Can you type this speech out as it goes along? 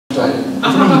Helo,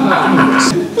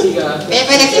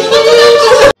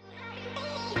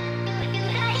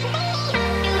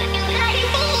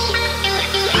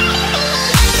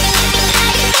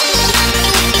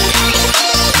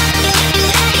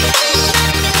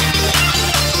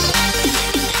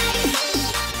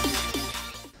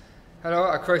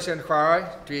 a croeso yn chwarae.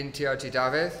 Dwi'n Tadcu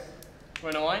Dafydd.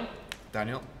 Rwy'n Owain.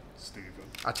 Daniel. Stephen.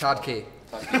 A Tadcu.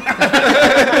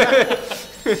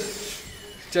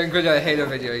 Dwi'n gwylio halo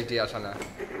fideo I deall hwnna.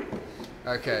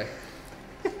 Okay.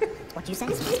 What you say?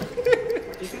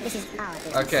 This is our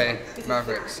business. Okay,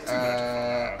 Mavericks.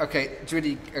 Okay, dwi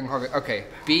wedi ynghofio. Okay,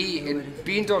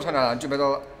 B'n dod hwnna lan, dwi'n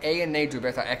meddwl A yn neud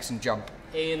rhywbeth a X yn jump.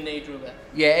 A yn neud rhywbeth.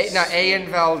 Yeah, na A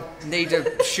yn fel neud y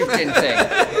shooting thing.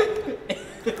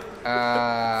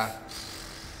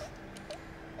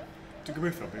 Dwi'n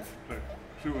gobeithio bydd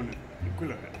rhywun yn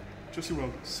gwylio hyn, jyst I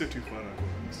weld sut yw chwarae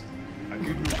hwnnw. A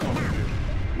gyd nhw'n cofio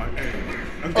mae A.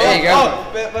 There you go.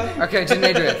 Okay, dwi'n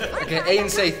neud rhywbeth. Okay, A yn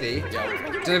seithi.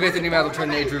 Dyna beth ni'n meddwl trwy'n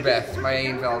neud rhywbeth. Mae A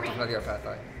yn fel defnyddio'r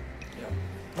pethau.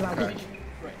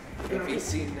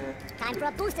 Time for a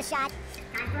booster shot.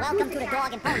 Welcome to the dog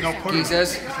and pony show.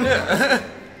 Geezers.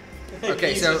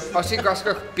 Okay, so os ti'n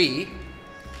gwasgwch B,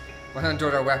 mae hwnna'n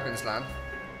dod o'r weapons lan.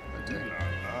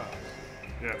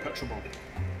 Yeah, petrol bomb.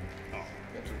 Oh,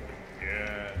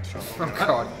 yeah, Oh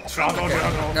god.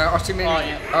 traddodiadol. No, os ti'n mynd... Oh,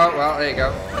 yeah. Oh, well, there you go.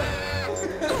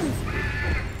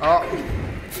 Oh.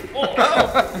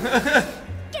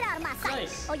 Get out of my sight.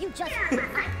 Nice. Or you just...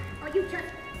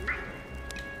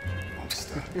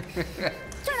 Monster.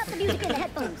 Turn up the music in the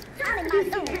headphones. I'm in my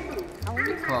zone.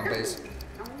 Come on, Biz.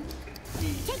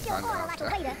 Take your order like a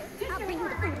waiter. I'll bring you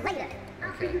the food later.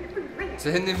 So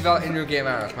hyn ddim fel unrhyw game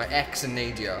arall, mae X yn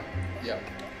neidio. Yeah.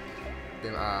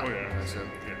 Dim A. Oh, yeah. So.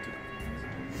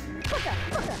 Cooker.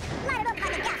 Light it up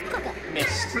like a gas cooker.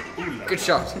 Missed. Good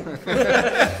shot.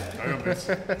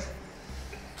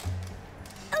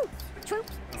 Oh,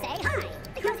 troops, say hi.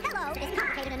 Because hello is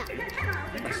complicated enough.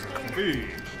 B.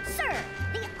 Sir,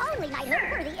 the only knighthood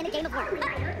worthy in a game of work.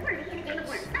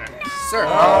 Sir. Oh,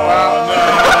 wow.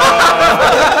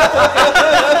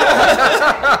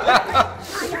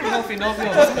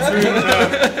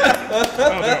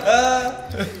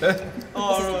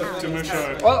 Dim yn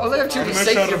siarad. Wel, oedd e'n ti'n Dim yn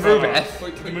seithio siarad rhywbeth.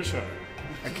 Dim yn siarad.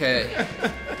 Okay.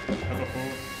 Efo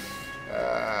hwn.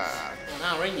 Na,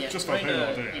 ring it. Just fel hyn o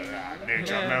di.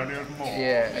 Neidio mewn i'r môr.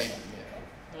 Yeah.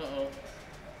 Uh-oh.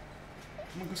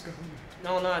 Mae'n gwisgo hwn.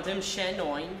 No, na, dim Shen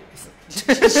Owain.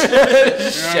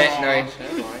 Shit, no.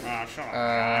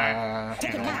 Ah,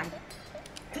 siarad.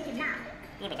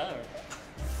 Look at her.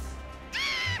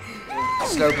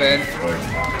 Slow burn.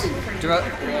 Dwi'n meddwl...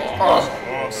 Oh.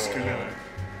 O, sgiliau.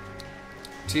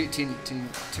 Ti'n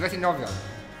methu nofio?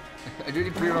 Ydw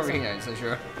wedi brifo fy hunain, sa'n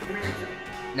siŵr?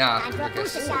 Na, Time for a okay.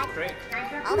 booster shot.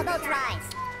 All the boats rise.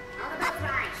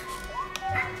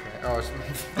 O,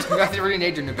 ti'n methu rili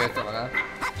neud unrhyw beth o fanna.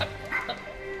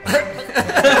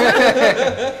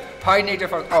 Pa I neud y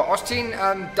ffordd... O, os ti'n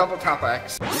double tap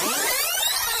X...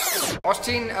 Os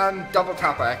ti'n double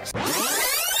tap X...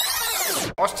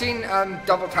 Os ti'n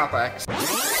double tap X...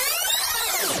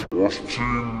 Os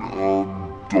ti'n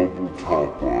double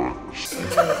tap X.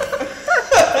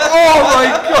 Oh my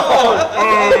god!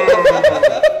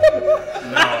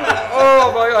 Oh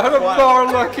my god, hyn o'n bar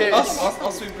lwcus!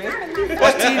 Os dwi'n byr?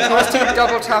 Os ti'n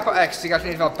double tap o X, ti'n gallu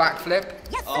neud fel backflip.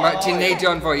 Ti'n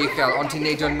neidio'n fwy uchel, ond ti'n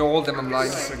neidio'n nôl ddim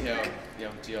ymlaen.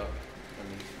 Iawn, diolch.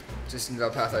 Just yn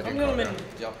fel pethau dwi'n I'm gonna cofio. win.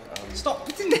 Diolch. Stop.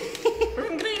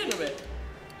 We're great in a bit.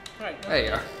 Right. There you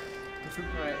go.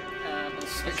 Right.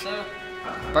 Buster.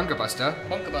 Bunker Buster.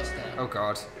 Bunker Buster. Oh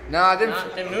god. Na, ddim... Na,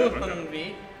 dim nhw, hwn yn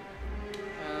fi.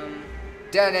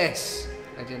 Dennis!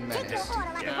 I didn't Take your menace. order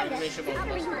like a Yeah, waiter. we should both I'll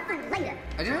bring you the food later.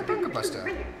 I didn't have Bunker Buster.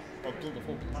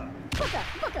 Cooker.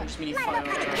 Just mean Light it up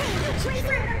fire. like a gas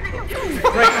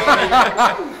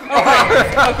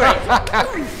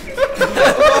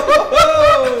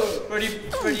Where do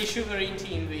you shoot the rain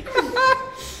team be?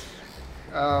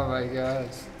 Oh my god.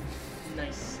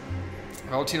 Nice.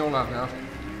 Wel, ti'n all up now.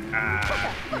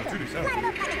 Dwi'n Light siarad. it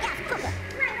up like a gas cooker.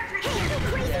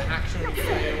 Yeah, action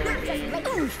fire. Not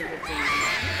just late.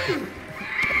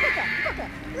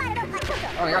 Light it up like cooker.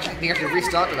 Oh, ni gallu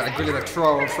restart with that. I gwylio the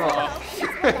tro.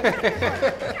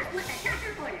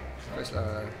 Press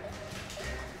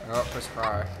oh, press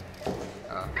fire.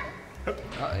 Oh,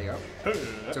 there you go.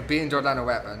 So being dod lan o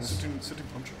weapons. Sut ti'n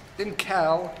punch? Dim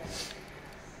cael.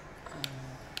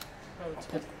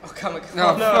 Oh, come on. No,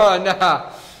 oh,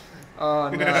 nah. Oh,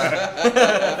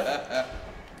 nah.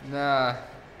 Nah.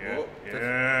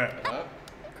 Yeah.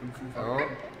 Kung Fu Oh.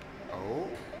 Oh.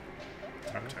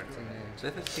 Tactic.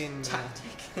 Sef ydych chi'n...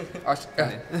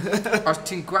 Os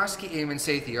ti'n gwasgu un yn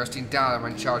seithi, os ti'n dal am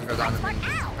yn charge fel dan yn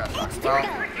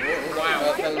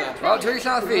Wel, dwi'n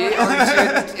lladd fi,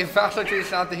 ond efallai dwi'n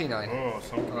lladd dy hunain. Oh,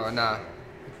 something. O, na.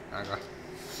 Ango.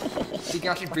 Ti'n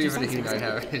gallu brifo dy hunain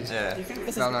hefyd.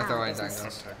 Fel nath Owain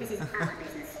dangos.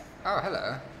 Oh, hello.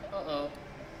 Uh-oh.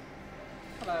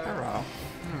 Hello. Hello.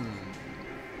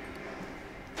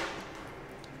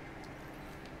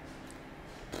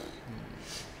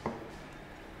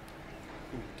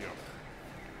 Ooh, diolch.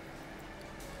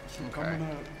 Come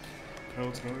on,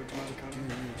 Pearls Road,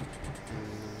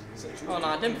 O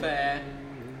na, dim fe.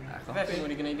 Fe fi'n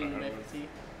wedi gwneud un beth i ti.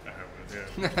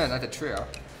 Nath y trio.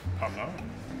 Pam na?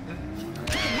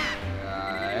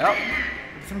 Yep.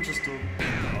 Everything just do...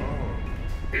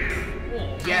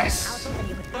 Yes!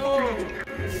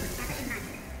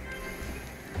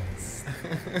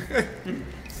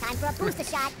 Time for a booster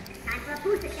shot.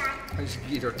 Just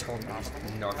gyd o'r ton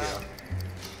nofio.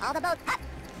 All the boat up.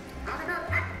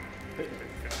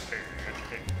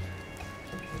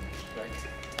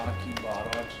 Tadcu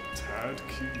barod.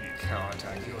 Tadcu. Come on,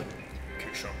 Tadcu.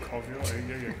 Cisio cofio,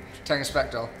 ei. Tang y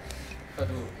spectol.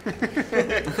 Ydw.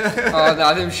 O,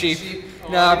 na, ddim sheep.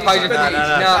 Na, paid o...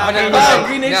 Na,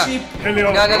 Green egg sheep.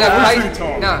 Helio, Na, paid...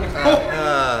 Tom. Na.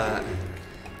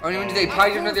 O'n i'n mynd i dweud,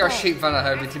 paid o'n ddio'r sheep fan o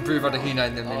hefyd, ti'n brifo dy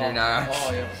hunain ddim yn nhw na. O,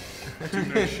 ie. Dwi'n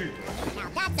neud shoot. Now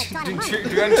that's a ton of money.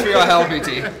 Dwi'n trio helpu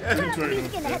ti. Please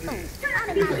skin the headphones.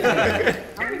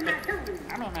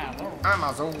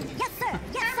 Amazon. Yes, sir.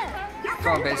 Yes, sir. Go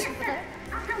on, Biz.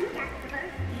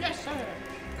 Yes, sir.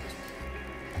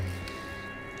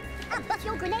 I'll bust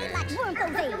your grenade like worm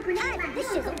Owain. Time for this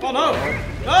shizzle. Oh no!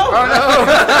 No! Oh no!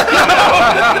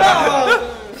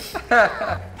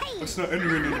 Os na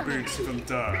unrhyw yn y byd sydd yn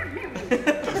da,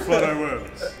 yn chwarae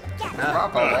words.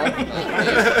 Bravo.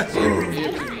 Your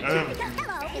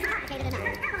pillow is complicated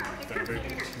enough.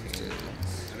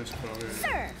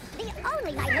 Sir, the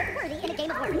only knight worthy in a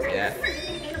game of words. Yeah.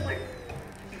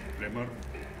 Lemmer.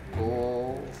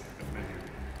 Oh.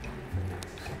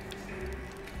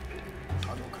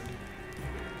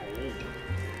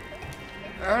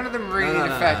 Mae hwnna ddim really No.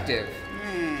 effective.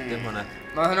 Dim hwnna.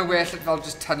 Mae hwnna well fel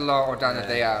just tynlo o dan y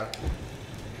ddeiar.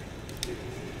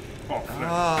 Oh,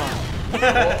 Flint.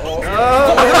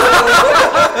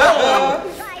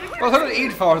 Wel, hwnna'n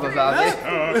un ffordd o ddaddu.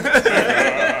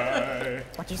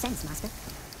 What do you sense, master?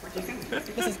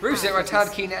 Bruce, mae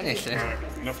Tadcu'n ennill, eh?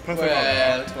 Nath pethau Wel,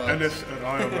 fel t'mod. ennill yr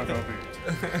ail rhaid byd.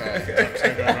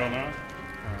 Tacteg ar hwnna.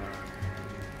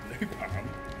 Neu pam.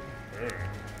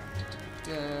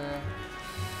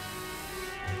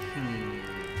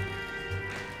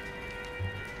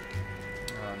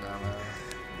 O, na,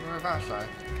 mae falle.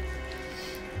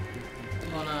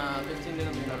 O na, beth ti'n dyn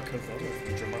am Cyffordd,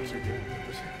 dramatic game.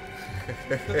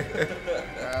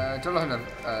 Dyla hwnna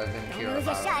ddim cure o Lose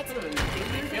your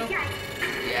barod. shot.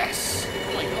 Yes!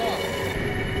 Oh my god.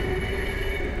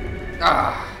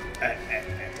 Ah!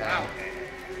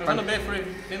 Mae hwnna beth rwy'n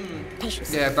ddim...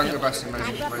 Patience. Ie, bunker bus yn Time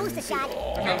for a booster shot.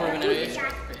 Dwi'n rwy'n gwneud.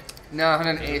 Na,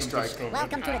 hwnna'n airstrike.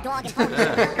 Welcome to the dog and pony.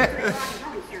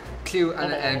 Cliw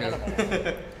yn y enw.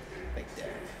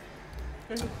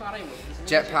 Rwy'n chwarae mwy.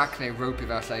 Jetpack neu rope i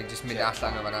falle, just mynd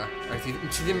allan o fanna. Ti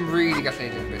ddim really gallu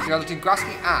neud unrhyw beth. Ti'n meddwl ti'n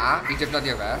gwasgu A i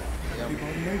defnyddio fe.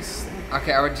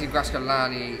 Oce, a wedyn ti'n gwasgu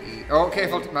lan i... O,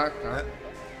 careful, Mark.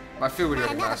 Mae ffyw wedi Not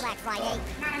wedi another mas. Black Friday.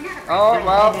 O,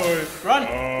 wel... Run!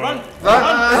 Run!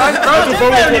 Run!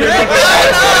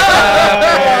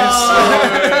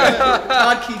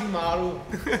 Tadcu di marw.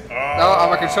 No, a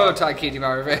mae controller Tadcu di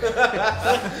marw fi.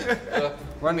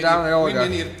 One down the Wy'n order.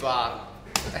 mynd i'r bar.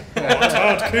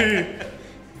 Tadcu!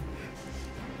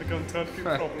 Mae gan Tadcu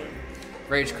problem.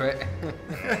 Rage quit.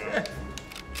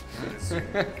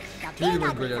 Now Dwi ddim build yn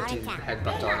up gwylio with ti our town.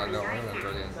 headbutt on and over, hwnna'n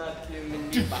brilliant. Tadcu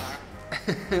mynd i bar.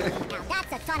 Now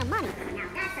that's a ton of money.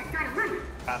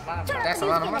 Sir, That's a please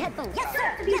lot of skin the money. headphones. Yes, sir.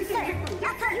 Yes, sir.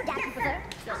 I'll tell you, Dafydd, sir.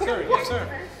 Yes sir, yes sir.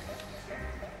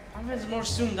 Am fynd mor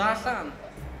sŵn da allan.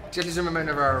 Ti'n gallu zoom mewn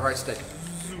efo'r right stick.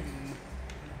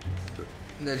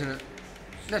 Ne, dyna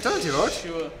ti fod.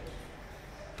 Sure.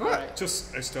 But,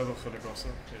 Just eisteddwch yn y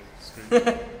gosod. Screen.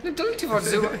 dyna ti fod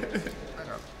zoom.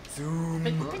 Zoom.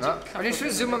 O'n i'n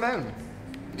siŵr zoom o mewn.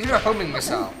 Dwi'n rhaid homing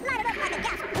missile. Light it up like a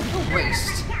gas.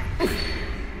 Waste.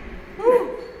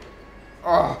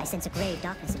 Oh, I sense a grave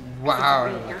darkness in you. wow,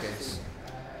 lwcus.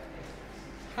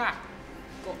 Ha!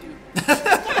 Got you.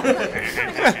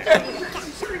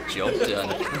 Job done.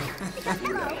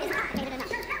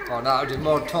 Oh, now I'm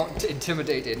more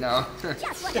intimidated now.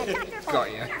 Just what the doctor Got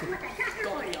you.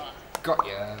 Got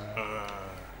you.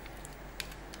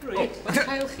 Right, mae'n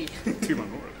cael chi. Ti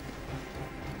ma'n hwyr.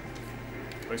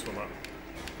 Baseball bat.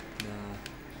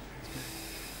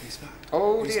 He's back.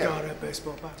 Oh He's dear. got a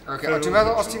baseball bat. Ok, o dwi'n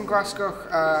meddwl os ti'n gwasgwch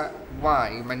Y,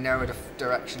 mae'n newid y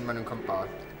direction maen nhw'n cwmpo.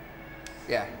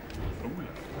 Ie.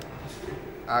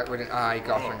 A wedyn I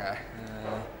gollwng e.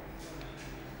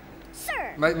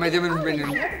 Sir! Mae ddim yn mynd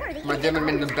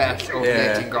yn bell o ble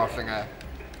ti'n gollwng e.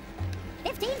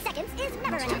 15 seconds is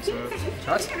never enough.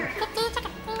 What?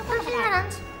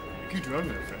 Gyd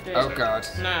rhan e. Oh god.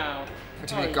 Now. Wyt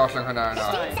ti'n mynd i gollwng hwnna yno?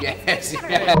 Yes, Never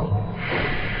yes. enough.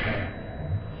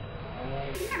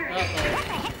 What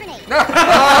the heck grenade? No!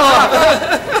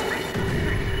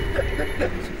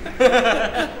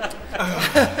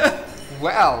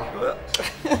 Wel.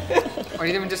 O'n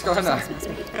i ddim yn disgwyl hynna.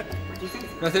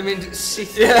 Nath i'n mynd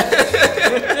syth.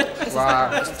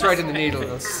 Wow, just throw it in the needle.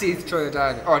 Syth trwy o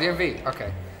dan. O, di yn fi?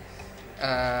 Okay.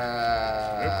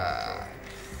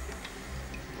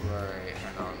 Right,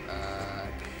 hang on.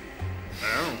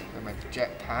 Where's my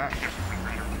jetpack?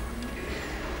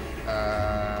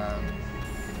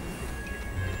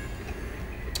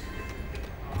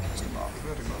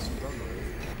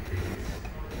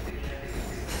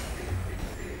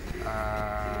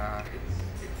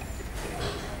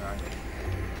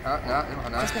 No, ddim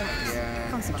hwnna.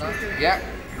 Ie.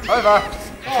 Over!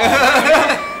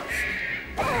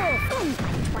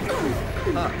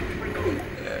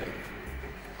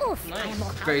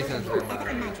 Very thin.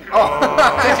 Oh!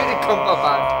 Ti wedi cwmpo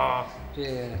fan.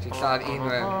 Ti'n lladd un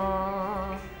mewn.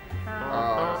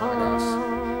 Oh, my gosh.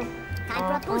 Time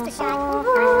for a booster shot.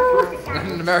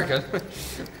 An American.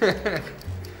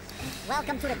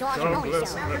 Welcome to the Dog and Pony Show.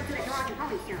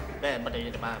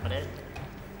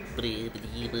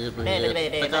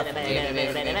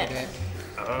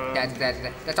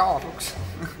 That's all, folks.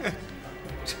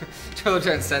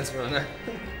 Children's sensible, isn't it?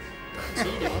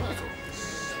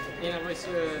 You know, it's a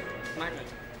magnet.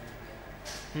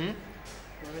 Mae'n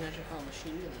edrych fel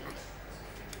machine.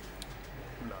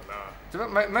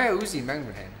 Mae Uzi mewn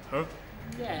fan hyn. Huh?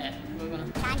 Yeah.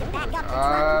 Time to back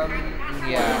up.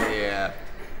 Yeah.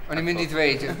 O'n i'n mynd i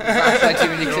ddweud, falle ti'n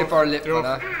mynd i clip o'r lip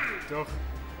fan'na. Diolch.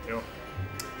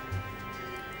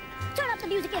 Turn up the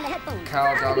music in the headphones.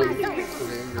 Cael dal yn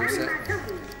rwysig.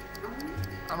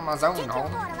 I'm on my zone, Take your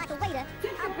home. order like a waiter.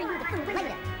 I'll bring you the food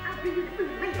later.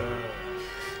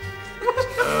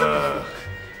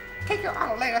 Take your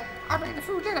order later. I'll bring the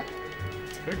food later.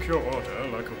 Take your order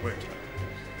like a waiter.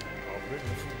 I'll bring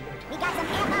the food later. We got some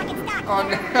air pocket stock. Oh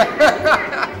no.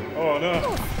 Oh no.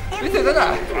 Beth yw dyna?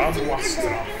 I'm wasta.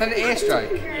 Dyna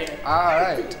airstrike?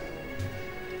 Right.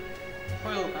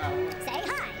 Oil power. Say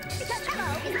hi. Because hello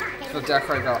is not Fel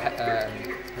dechrau fel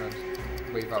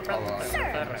weifo pobl. Sir,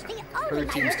 the Who only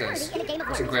teamsters? in a game of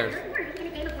Sy'n gwyrdd.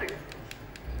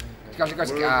 Ti'n gallu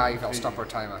gwasgu I fel stop o'r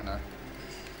timer hynna.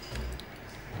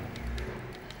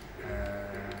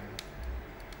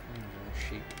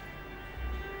 Sheep.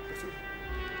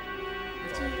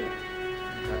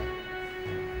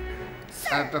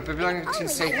 Be byddai'n ti'n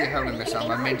seithi hwn yn misol,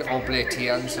 mae'n mynd o ble ti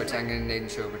yn, so ti angen neud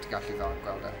yn siŵr bod ti'n gallu fel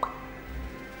gweld e.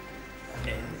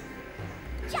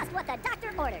 Just what the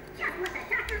doctor ordered.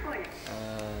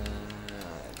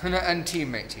 Hwna yn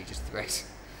teammate ti, just dweud.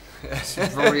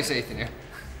 Rory seithi ni.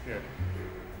 Ie.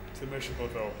 Ti'n eisiau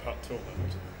bod fel Pat Tillman?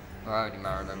 O, wedi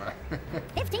marw yma.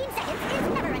 15 seconds is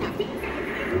never enough.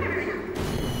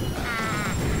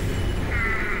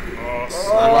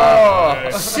 Oh!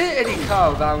 Sut ydi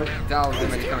cael dal ddim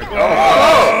wedi cymryd?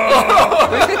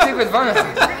 Beth ydi digwydd fan'na?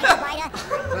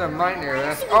 Dyna main ni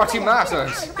rhywbeth. O, ti'n mas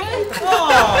oes?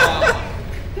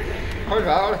 Hwyl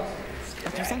fawr.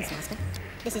 What's your sense, Master?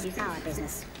 This is our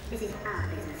business.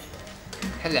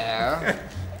 Hello.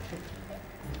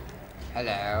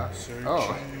 Hello. Oh.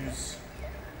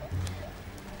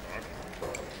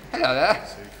 Hello there.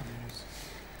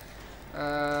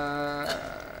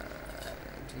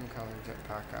 Dwi'n cael yn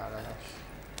jetpack arall.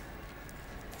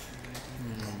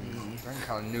 Dwi'n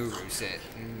cael yn nhw rhywsut.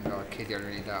 Dwi'n cael cidio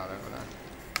rili dal efo hwnna.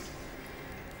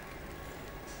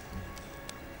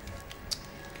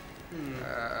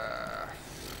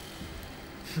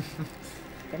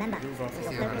 Remember, your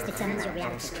focus determines your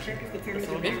reality.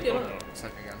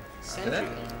 Sent me again.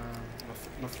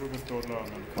 Nath rhywbeth dod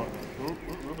lan yn cornel.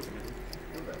 Rhywbeth yn mynd.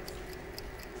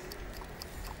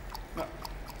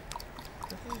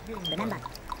 Remember,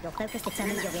 your focus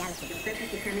determines your reality.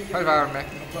 Hwyl fawr, me.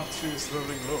 Battery's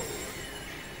running low.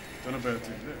 Dyna beth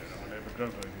ti'n dweud, am yn efo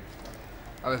granfau i.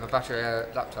 Oh, with my battery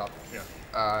laptop. Yeah.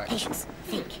 Patience.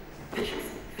 Think.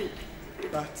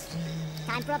 Battery.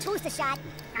 Time for a booster shot.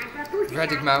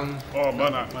 Redig mewn. O,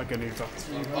 mae gen i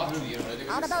battery.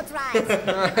 All the boats rise.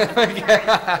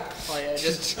 Oh yeah,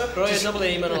 just rhoi y double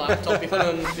aim yn y laptop, bydd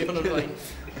hwnnw'n ffain.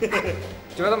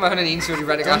 Dwi'n meddwl mae hwnna'n un sydd wedi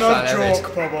redeg Dyna'r allan hefyd. joc,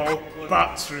 pobol.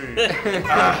 Battery.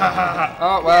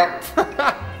 Oh, well.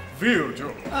 Fi yw'r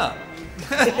joc.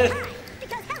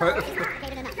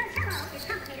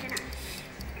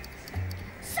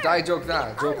 Dau joc dda.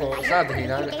 Joc o llad y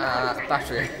hunan a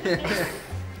battery.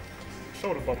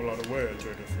 Llawer o bobl ar y we yn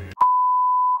dweud wrth fi.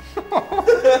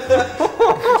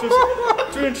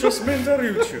 Dwi'n just mynd ar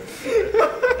YouTube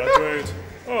a dweud,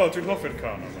 o, dwi'n hoffi'r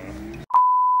can yma.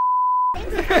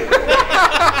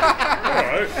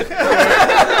 Alright.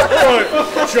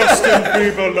 Justin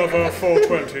Bieber lover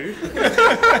 420.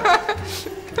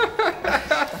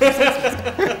 This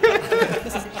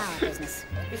isn't our business.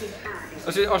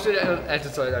 Os dwi'n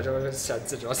editio i dwi'n meddwl sens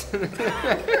y dros.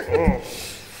 Oh.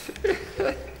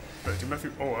 Dwi'n methu...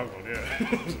 Oh, hang on, yeah.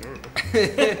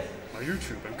 Mae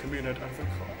YouTube yn cymuned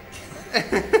ardderchog.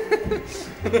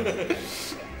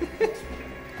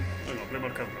 Hang on, ble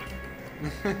mae'r camera?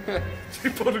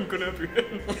 Ti'n bod yn gwynebu hyn?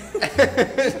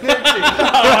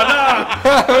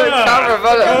 Camera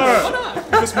fel yna.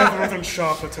 Just meddwl oedd yn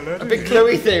siarp y teledu. A big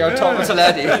glowy thing on top of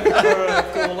teledu.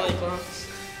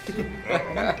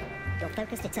 Your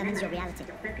focus determines your reality.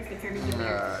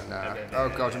 No. Oh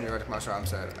god, dwi'n mynd i redeg mas o'r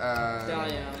amser.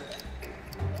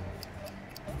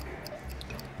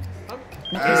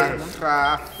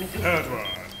 Craft. Edward.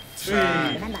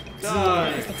 Remember,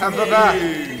 Hamper back.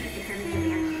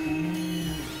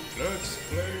 Let's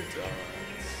play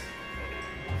dance.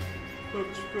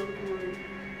 Let's go away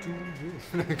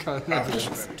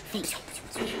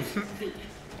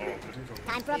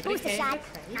time for a booster shot.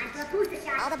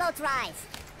 All the boats rise.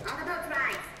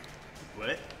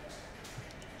 What?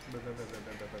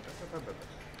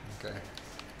 Okay.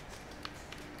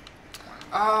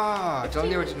 Ah, John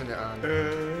knew what you did.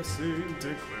 Sy'n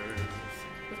digwydd.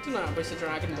 Dyna, boes y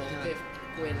Dragon Ball, beth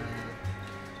gwyn.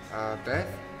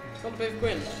 Beth? Wel, beth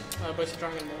gwyn, boes y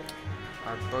Dragon Ball.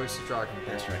 Our boys of Dragon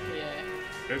Ball. Ie.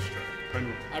 Estra.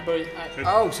 Penw.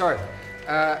 Oh, sorry.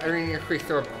 Yr unig chwith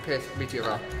o'r peth meteor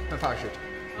fel. Mae'n parachute.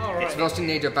 Oh, right. So fel os ti'n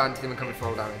neud o'r band, ddim yn cymryd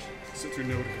fall damage. Sut dwi'n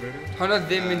newid y cyfeirio? Hwna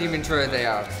ddim mynd i mynd trwy'r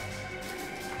ddeiar.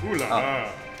 Wla.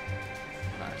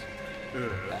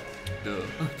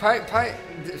 Pa...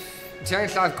 Ti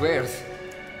angen lladd gwyrdd.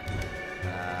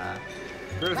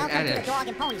 Gwyrdd yn Welcome to the ennill. Dog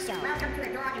and Pony Show.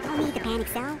 Don't need the panic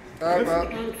cell. Oh, well.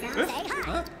 Say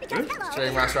hi. Because hello.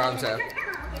 Training master amser.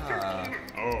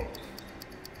 Oh.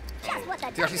 Just what the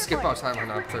Ti'n gallu skip o'r time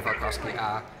hwnna trwy fel grosglu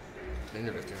a...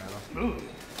 Unrhyw beth dwi'n meddwl.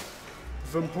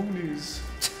 Fy ponies.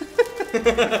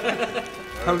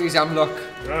 Ponies amlwc.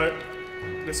 Right.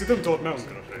 Nes i ddim dod mewn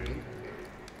gyda chi.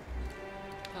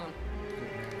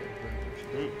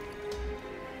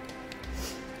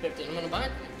 Beth dyn nhw'n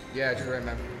bag? Ie, dwi'n rhaid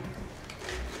mewn.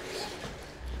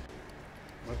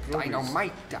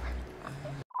 Dynamite.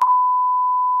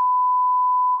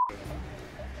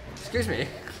 Excuse me.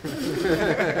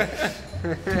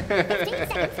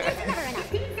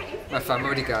 Mae fam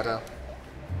wedi gadael.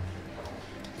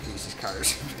 Please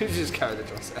just carry the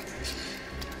dros edge.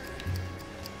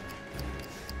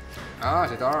 Ah,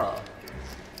 diddorol.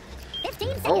 15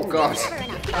 seconds. Oh god. Never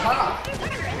enough.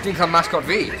 Dwi'n cael mascot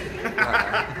fi.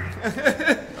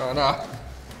 Oh no.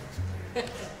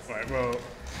 Right, well,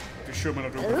 dwi'n siŵr mae'n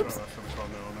rhywbeth arall yn y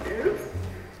corner o'na.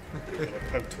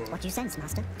 Pep tour. What do you sense,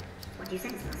 Master?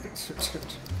 Sense master.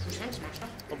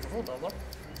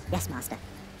 Yes,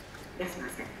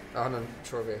 Master. Oh, hwnna'n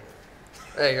tro fi.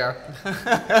 There you go.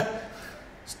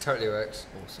 This totally works.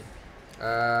 Awesome.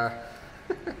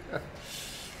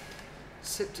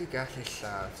 Sut dwi'n gallu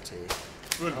lladd ti?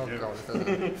 Oh Brilliant. god, it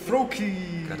doesn't. Froci!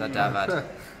 Gyda Dafydd.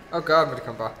 Oh god, wedi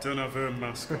come back. Dyna fy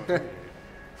mascot.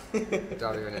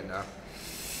 Dal i fynd in now.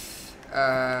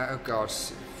 Oh god,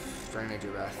 rhaid i neud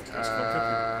rhywbeth.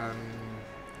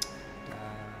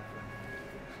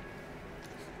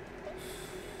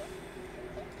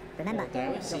 Remember,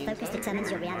 your focus determines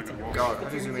your reality. God, how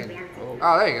do you zoom in?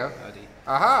 Oh, there you go.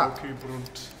 Aha! Froci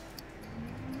brunt.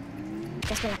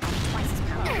 Just go up twice as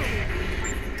powerful.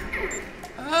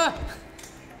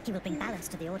 He will bring balance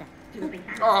to the order.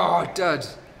 Oh, dud.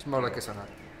 It's more like this one.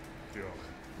 Diolch.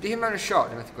 Di hyn mewn y shot,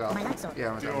 dwi'n meddwl gweld. My lights on. Ie,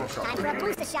 mae'n mewn y Time shot. for a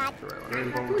booster shot.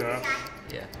 Rainbow Dash.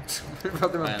 Yeah. Fel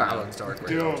ddim yn balanced o'r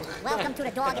gweud. Diolch. Welcome to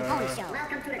the Dog and Pony Show.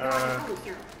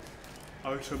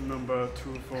 Item number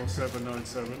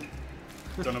 24797.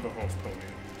 Dyna fy hoff pony.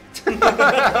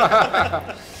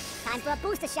 Time for a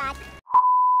booster shot.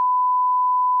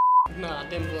 Na,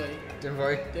 dim fwy. Dim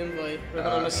fwy. Dim fwy. Rwy'n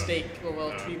cael mistake o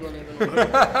fel 3 blynedd yn ôl.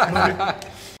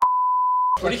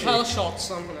 Wedi cael shots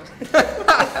am hwnna.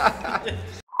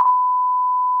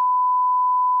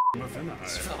 Mae fyna.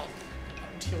 Fel,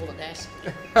 tu ôl y desk.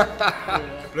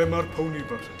 Ble mae'r pony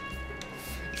button?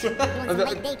 Doing some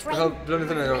late day trading.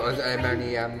 Blynyddoedd yn ôl, oedd mewn I...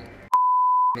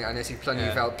 A nes I plynu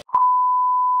fel...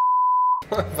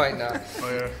 Faint na. O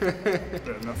ie. Be,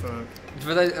 nath o...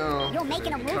 Fyddai... You're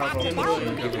making a move after the bell.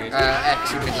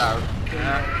 X i'w mynd lawr.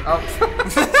 Oh.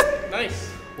 Nice.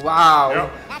 Wow.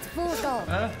 Yep. That's fool's gold.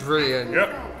 Brilliant.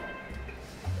 Yep.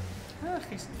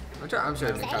 I'm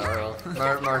sure ni'n cael ar ôl.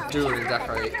 Mae'r dŵr yn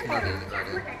dechrau cynyddu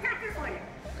wedyn.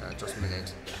 Dros munud.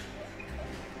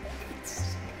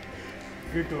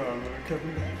 Good glad,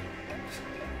 Kevin.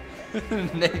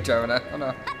 Neidio hwnna, o no.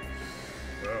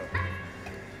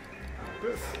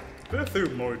 Beth yw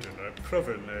moedyn e?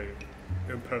 Pryfyn neu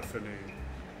imperthyn I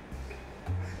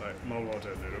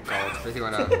malwadau neu rhywbeth? God, beth yw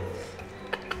hwnna?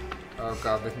 Oh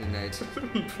god, beth ni'n neud?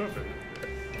 Pryfyn?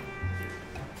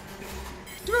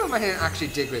 Dwi'n meddwl mae hyn actually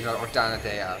digwydd o dan y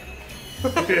deiar. Y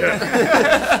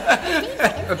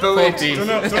bywyd...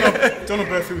 Dyna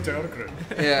beth yw deargryn.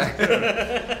 Ie.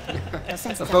 Y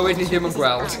bywyd ni ddim yn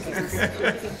gweld.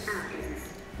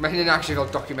 Mae hyn yn actually fel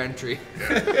documentary.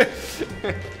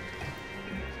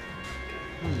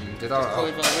 Diddorol. Call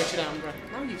it like Richard Ambra.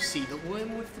 Now you see the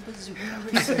worm with the bazooka.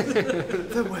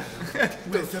 The worm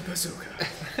with the bazooka.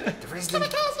 The resident...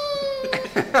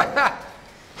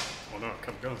 Oh no,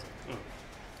 kamikaze. Oh.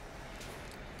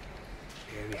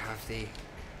 Here we have the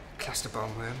cluster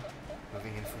bomb worm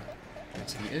moving in for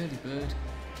The early bird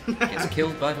gets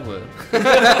killed by the worm.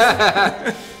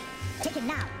 Take it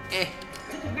now.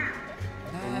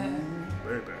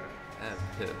 Way bad.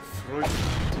 Freud.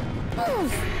 Oh,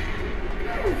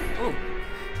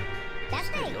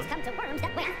 Best things come to worms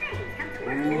that win.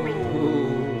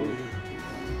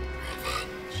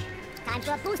 Time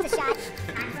for a booster shot.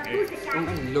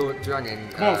 Lord, dwi angen...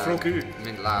 Come on, Froky.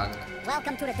 Mynd lan.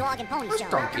 Welcome to the dog and pony show.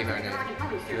 Donkey mewn i.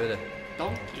 good.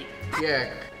 Donkey.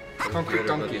 Yeah. Concrete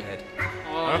donkey. Head.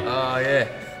 Oh, Oh, yeah.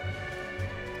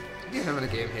 Dwi'n mewn y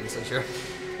game hyn, sy'n siwr.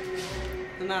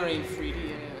 dyna'r un 3D,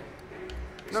 ie.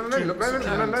 No, mae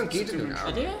mewn gyd yn nhw nawr.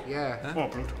 Ydy e? Ie. Oh,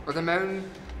 brutal. Oedd e mewn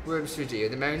Worms 3D,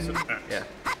 oedd e mewn Yeah.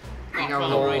 un ar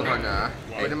well, ôl right now. hwnna.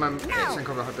 Wedyn mae'n... Sa'n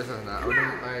cofio beth oedd hwnna. Wedyn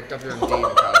mae WMD yn cael.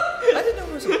 I didn't know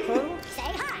it was a portal.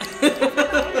 Say hi.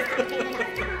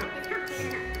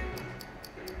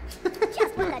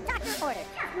 Just what the doctor ordered.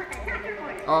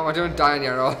 O, mae dwi'n dau ni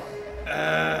ar ôl.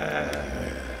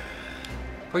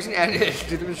 Pwy sy'n ennill?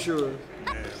 Dwi ddim yn siŵr.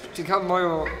 Ti'n cael mwy o...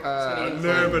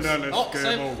 Neb yn ennill O, game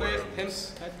sef, o chwech, worms. pump,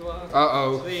 pedwar,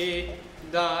 Uh-oh. 3,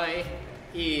 2,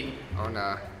 1. O na.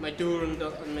 Mae dŵr yn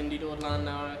mynd I dod lan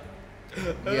nawr.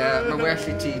 Ie, mae well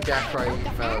I ti dechrau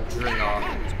fel dringo.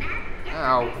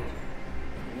 Ow.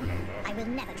 I will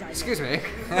never join you. Excuse me.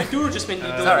 Mae dŵr jyst mynd I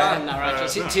dod lan nawr. a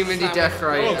jyst- Ti'n mynd I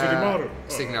dechrau... Oh, dwi 'di marw.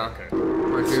 Signo. Okay.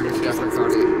 Mae dwi'n mynd I dechrau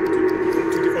codi.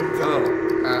 Dwi 'di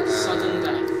ymddangos. Sudden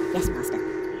death. Yes, master.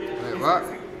 Wait, what?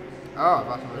 O,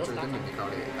 falle mae dwi ddim mynd I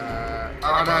codi.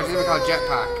 O na, dwi ddim yn cael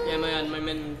jetpack. Ie, mae'n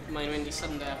mynd I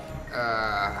sudden death.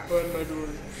 Mae dŵr.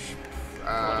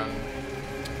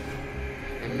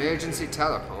 Emergency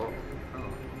teleport.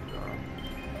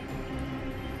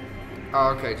 Oh,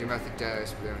 okay, dwi'n methu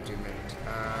dewis ble ond dwi'n mynd.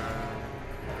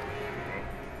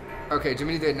 Okay, dwi'n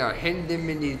mynd I ddweud nawr, hyn ddim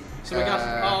mynd I... So mae gall...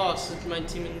 O, so mae'n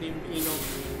ti'n mynd I un o...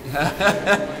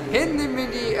 Hyn ddim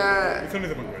mynd I... Ithon ni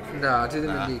ddim yn gweithio. Na, dwi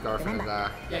ddim mynd I gorffen yn dda.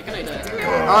 Ie, gwneud e.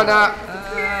 O na!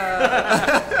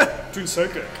 Dwi'n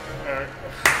psychic.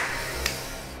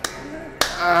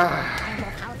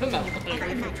 Fy meddwl.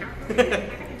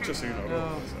 Just so you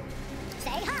know.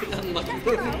 Say hi.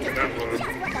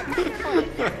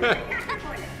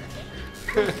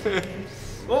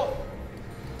 O!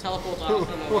 Teleport allan o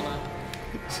hwnna.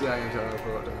 Si angen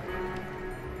teleport.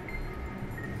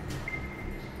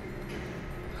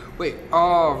 Wait,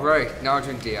 oh right, nawr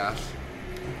dwi'n deall.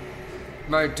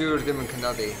 Mae'r dŵr ddim yn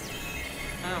cynyddu.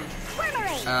 Mae'n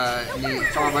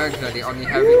cynyddu, ond ni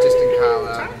hefyd jyst yn cael...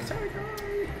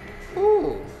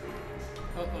 Ooh!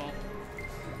 Uh-oh.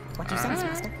 What do you sense,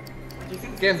 master?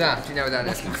 Game dda, ti'n newydd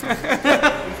ennill.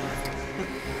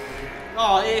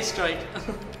 O, airstrike.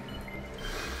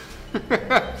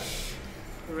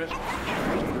 Rip. I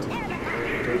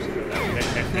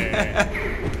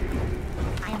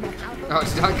am more powerful. O,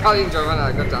 ti'n cael un job yna,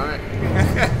 god damn it.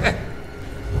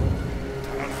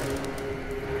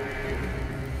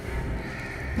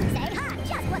 Say hi.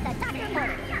 Just what the doctor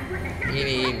ordered.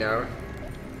 Un nawr.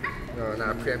 O, na,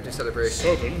 preemptive celebration.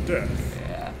 Sudden death.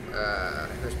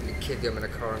 Hwys mynd I cuddio mewn y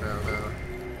corner nawr.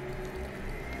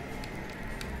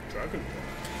 Dragon.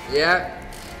 Yeah.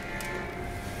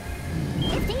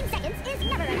 15 seconds is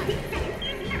never enough.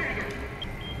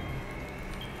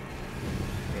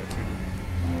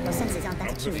 Your senses aren't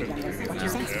that attuned, young one. What you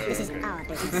sense, this is our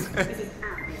business.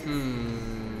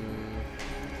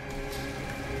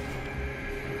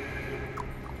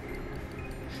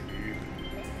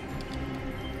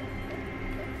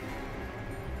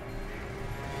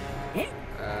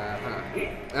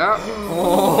 Yeah.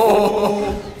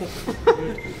 Oh.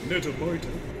 Little boy.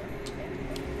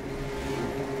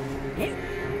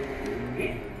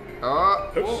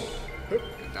 Oh.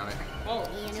 Damn it. Oh,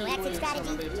 New exit strategy.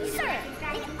 Sir,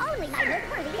 if only I look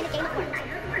worthy in a game of words.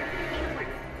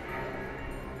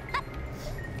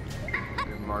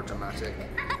 More dramatic.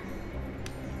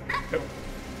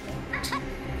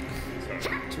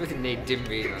 It's really need dim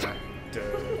read on that.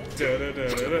 Still there.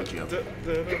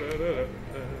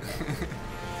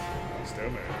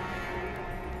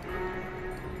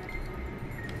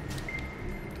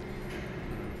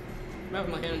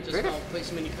 Remember my hand just play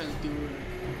so many kinds of do.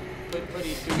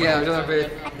 Yeah, I've done a bit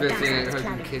thing and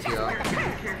heard Kitty off.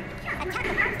 Attack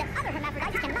the parts that other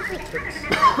hermaphrodites cannot reach.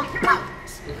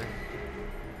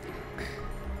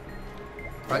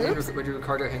 Would you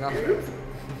record your hang up?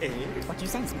 What do you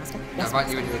sense, Master? I want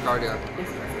you to record your.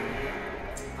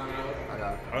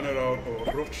 Another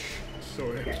roach.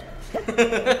 Sorry.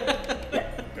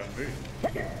 Can be.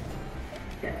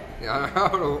 Yeah,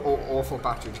 awful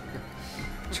battery.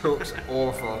 Joke's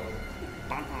awful.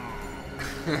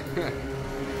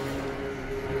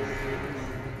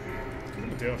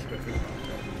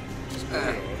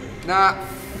 Nah.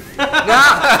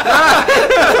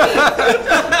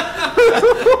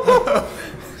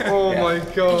 Oh my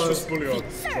god. Just bully on.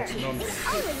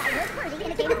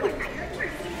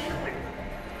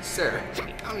 Sir,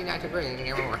 only not to bring anything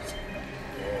ever worse.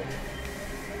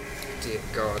 Dear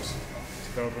God.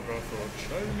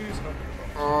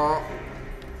 Oh.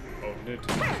 The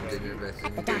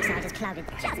dark side is clouded. Oh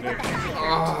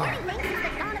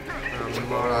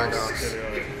my God.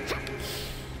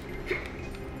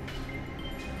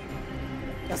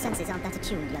 Your senses aren't that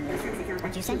attuned, young lady.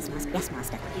 What do you sense, Master? Yes,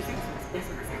 Master.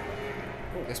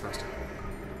 Yes, Master.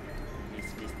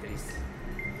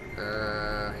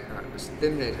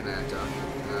 Stimulate an actor.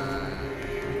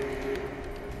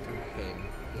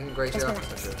 You can great job.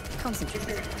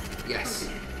 Concentrate. Yes.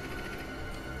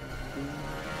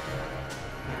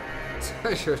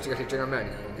 So sure to get a drink on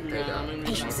menu.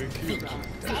 Patience. Think.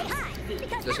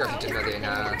 Just got to do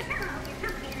nothing.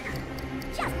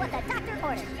 Just what the doctor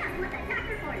ordered.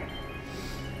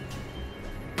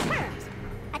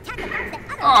 Attack the parts that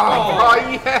other Oh,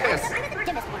 yes! the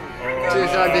dimmest one.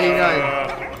 279.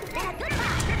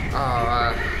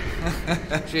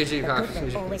 GG,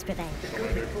 Pat. Always prevail.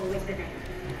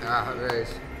 Right.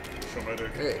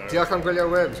 Hey, diolch am gwylio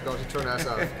webs, gael ti tro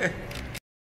nesaf.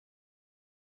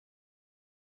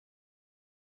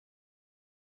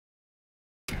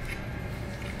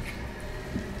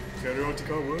 Erioed to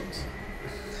cael worms?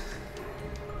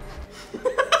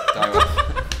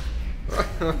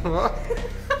 What?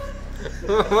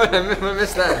 What? I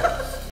missed that.